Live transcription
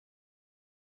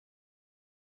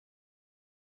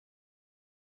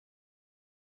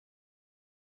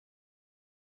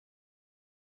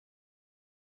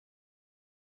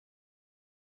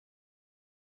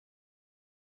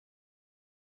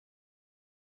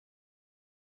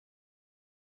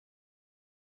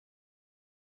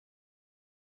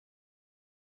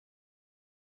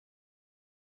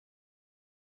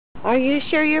Are you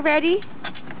sure you're ready?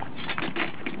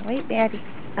 Wait, Maddie.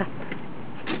 Up.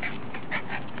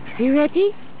 You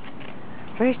ready?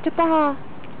 Where's the ball?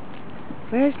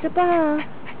 Where's the ball?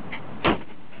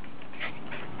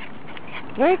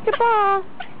 Where's the ball?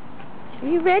 Are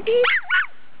you ready?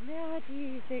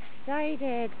 Maddie's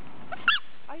excited.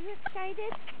 Are you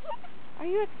excited? Are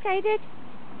you excited?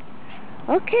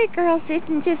 Okay, girls,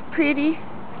 isn't this pretty?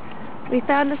 We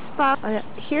found a spot.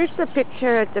 Here's the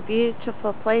picture of the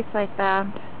beautiful place I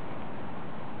found.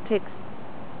 Takes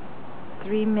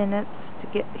 3 minutes to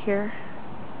get here.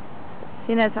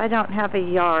 Seeing as I don't have a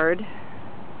yard,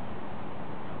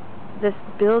 this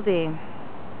building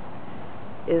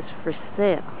is for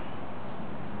sale,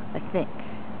 I think.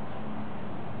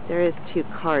 There is 2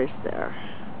 cars there.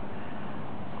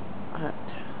 But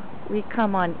we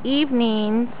come on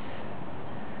evenings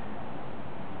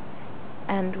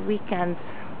and weekends,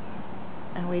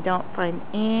 and we don't find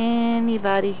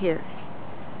anybody here.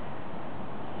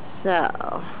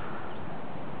 So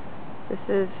this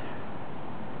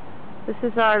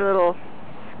is our little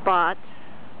spot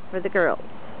for the girls.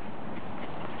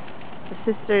 The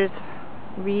sisters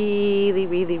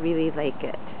really like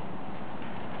it.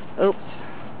 Oops.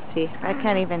 See, I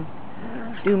can't even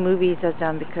do movies with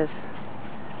them because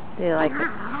they like it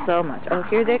so much. Oh,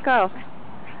 here they go.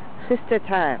 Sister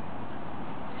time.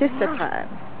 Sister time.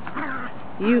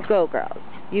 You go, girls.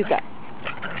 You go.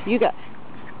 You go.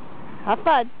 Have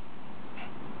fun.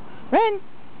 Run.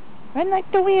 Run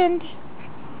like the wind.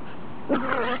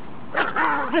 Oh,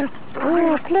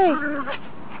 play.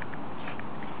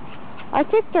 I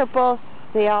think they're both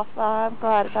the alpha. I'm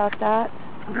glad about that.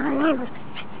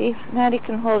 See, Maddie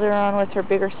can hold her on with her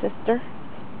bigger sister.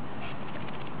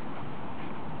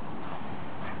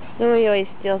 Zoe always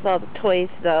steals all the toys,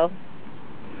 though.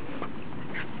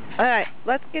 Alright,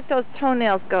 let's get those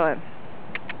toenails going.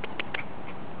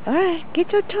 Alright,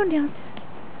 get your toenails.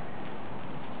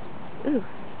 Ooh.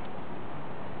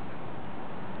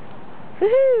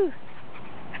 Woohoo!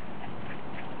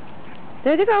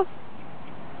 There they go.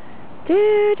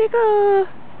 There they go.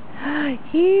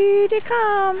 Here they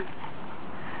come.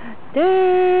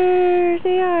 There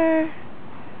they are.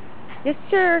 Yes,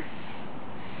 sir.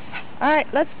 Alright,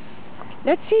 let's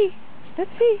see.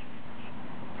 Let's see.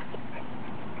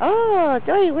 Oh,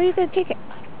 Zoe, where are you going to take it?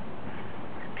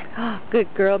 Oh,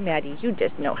 good girl, Maddie. You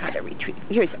just know how to retrieve.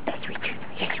 You're the best retriever.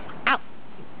 Yes, you are. Ow!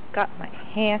 You got my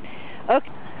hand. Okay.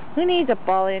 Who needs a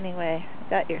ball anyway?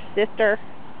 Got your sister.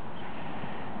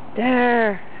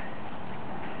 There.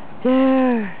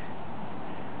 There.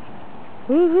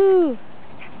 Woohoo.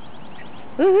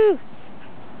 Woohoo.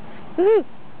 Woohoo.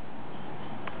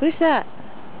 Who's that?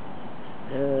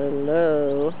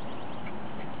 Hello.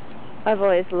 I've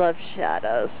always loved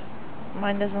shadows.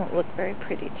 Mine doesn't look very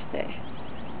pretty today.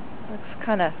 Looks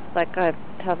kind of like I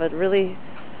have a really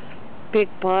big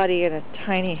body and a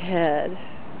tiny head.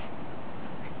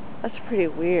 That's pretty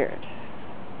weird.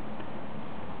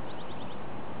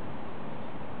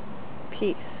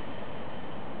 Peace.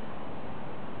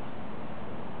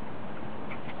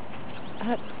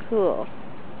 That's cool.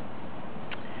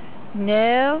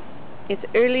 No, it's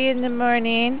early in the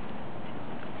morning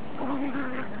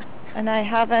and I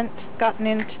haven't gotten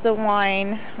into the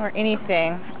wine or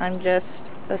anything. I'm just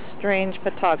a strange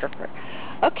photographer.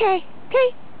 Okay,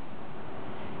 okay.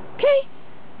 Okay.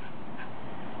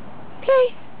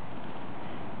 Okay.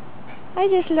 I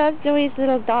just love Zoe's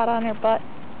little dot on her butt.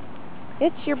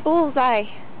 It's your bullseye.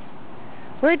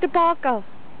 Where'd the ball go?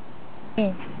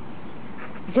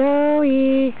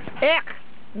 Zoe. Ick.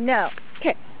 No.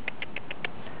 Okay.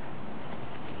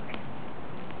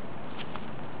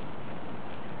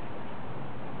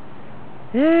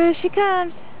 There she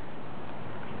comes.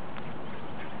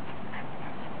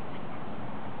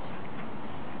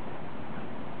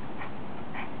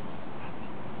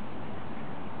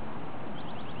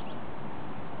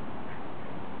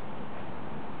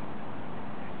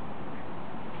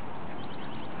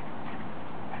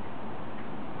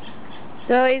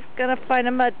 Zoe's gonna find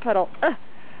a mud puddle. Come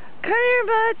here,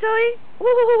 bud, Zoe.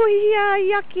 Ooh, yeah,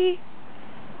 yucky.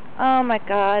 Oh my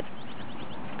God.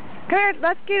 Come here,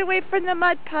 let's get away from the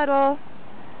mud puddle.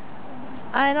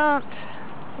 I don't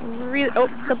really. Oh,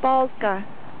 the ball's gone.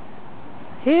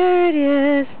 Here it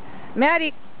is.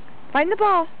 Maddie, find the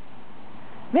ball.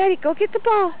 Maddie, go get the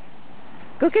ball.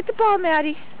 Go get the ball,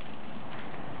 Maddie.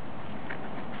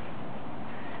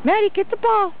 Maddie, get the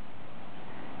ball.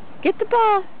 Get the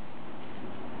ball.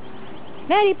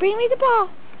 Maddie, bring me the ball.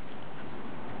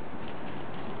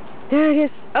 There it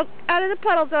is. Oh, out of the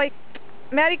puddle, Zoe.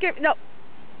 Maddie, get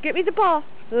me the ball.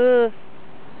 Ugh.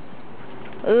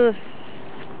 Ugh.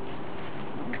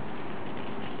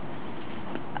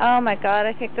 Oh my god,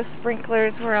 I think the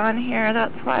sprinklers were on here.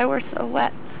 That's why we're so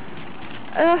wet.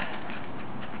 Ugh.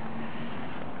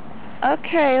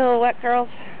 Okay, little wet girls.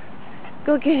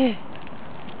 Go get it.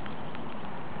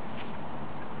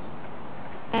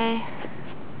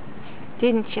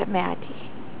 Didn't you,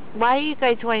 Maddie? Why are you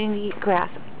guys wanting to eat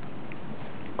grass?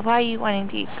 Why are you wanting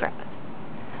to eat grass?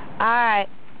 Alright.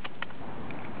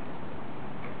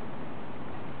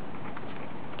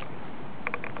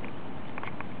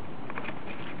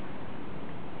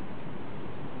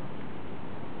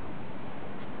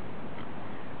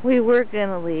 We were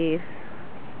gonna leave.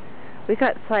 We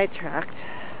got sidetracked.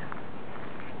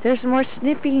 There's more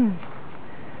snipping.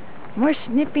 More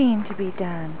snipping to be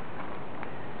done.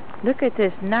 Look at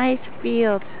this nice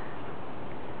field.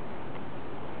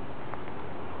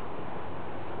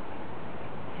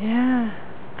 Yeah.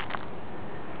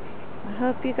 I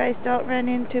hope you guys don't run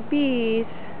into bees.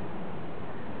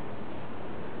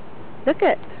 Look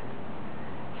at.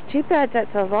 It's too bad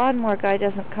that the lawnmower guy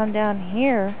doesn't come down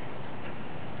here.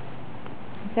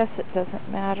 I guess it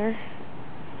doesn't matter.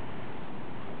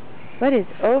 What is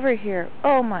over here?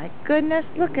 Oh my goodness,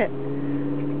 look at.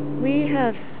 We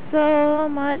have so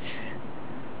much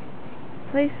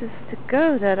places to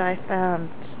go that I found.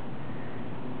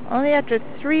 Only after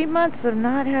 3 months of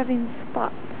not having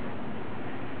spots.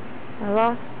 I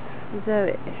lost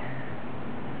Zoe.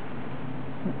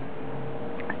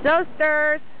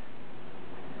 Zoasters!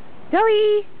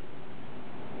 Zoe!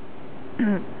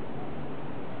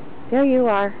 There you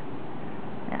are.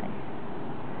 Nice.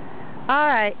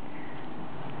 Alright.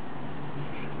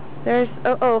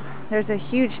 There's a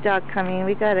huge dog coming.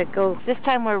 We gotta go. This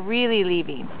time we're really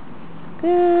leaving.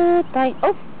 Goodbye.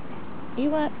 Oh! You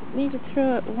want me to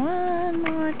throw it one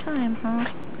more time, huh?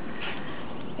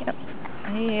 Yep.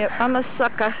 Yep. I'm a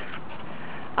sucker.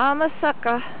 I'm a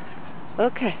sucker.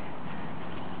 Okay.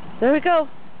 There we go.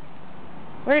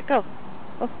 Where'd it go?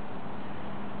 Oh.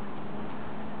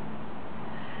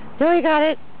 Zoe got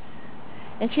it.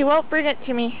 And she won't bring it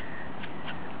to me.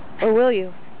 Or will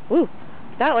you? Ooh.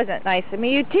 That wasn't nice of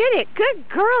me. You did it. Good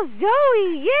girl,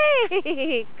 Zoe.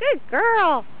 Yay. Good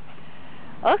girl.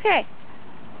 Okay.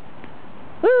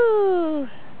 Woo!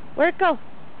 Where'd it go?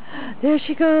 There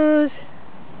she goes.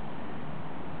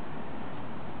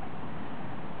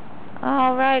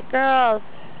 All right, girls.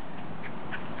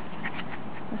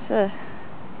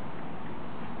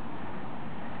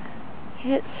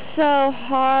 It's so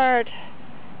hard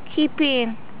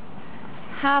keeping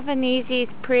Have-N-Easy's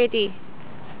pretty.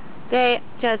 They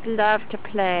just love to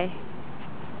play.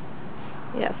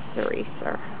 Yes, sirree,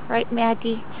 sir. Right,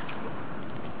 Maddie?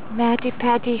 Maddie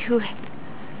Patty, who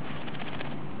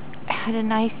had a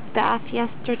nice bath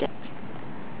yesterday.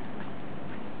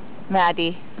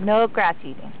 Maddie, no grass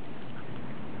eating.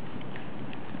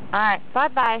 Alright,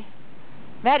 bye-bye.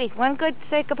 Maddie, one good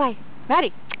say goodbye.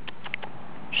 Maddie.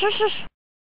 Shush, shush.